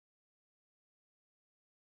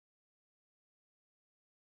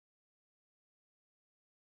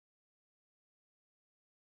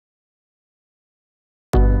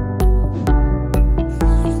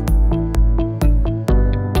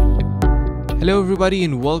Hello everybody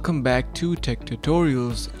and welcome back to Tech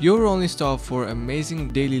Tutorials, your only stop for amazing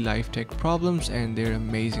daily life tech problems and their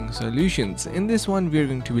amazing solutions. In this one we are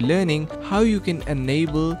going to be learning how you can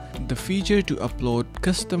enable the feature to upload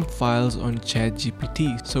custom files on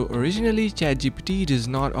ChatGPT. So originally ChatGPT does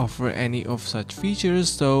not offer any of such features,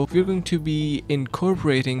 so we're going to be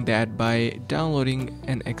incorporating that by downloading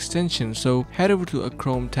an extension. So head over to a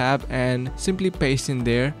Chrome tab and simply paste in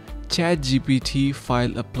there ChatGPT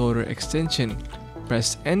file uploader extension.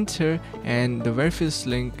 Press enter and the very first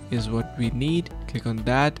link is what we need. Click on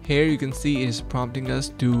that. Here you can see it's prompting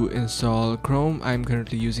us to install Chrome. I'm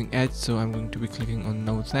currently using Edge, so I'm going to be clicking on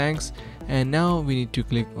no thanks, and now we need to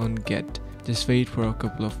click on get. Just wait for a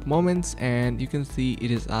couple of moments and you can see it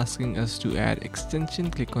is asking us to add extension.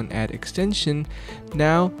 Click on add extension.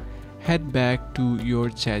 Now head back to your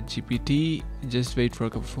ChatGPT, just wait for a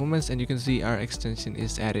couple of moments and you can see our extension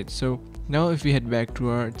is added. So now if we head back to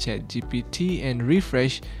our ChatGPT and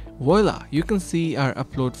refresh, voila, you can see our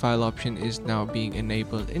upload file option is now being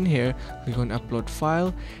enabled in here. Click on upload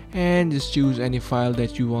file and just choose any file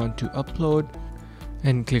that you want to upload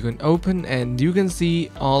and click on open, and you can see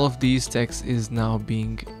all of these text is now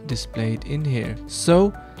being displayed in here.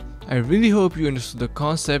 So I really hope you understood the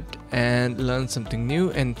concept and learned something new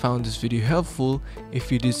and found this video helpful.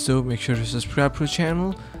 If you did so, make sure to subscribe to the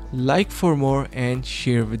channel, like for more, and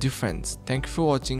share with your friends. Thank you for watching.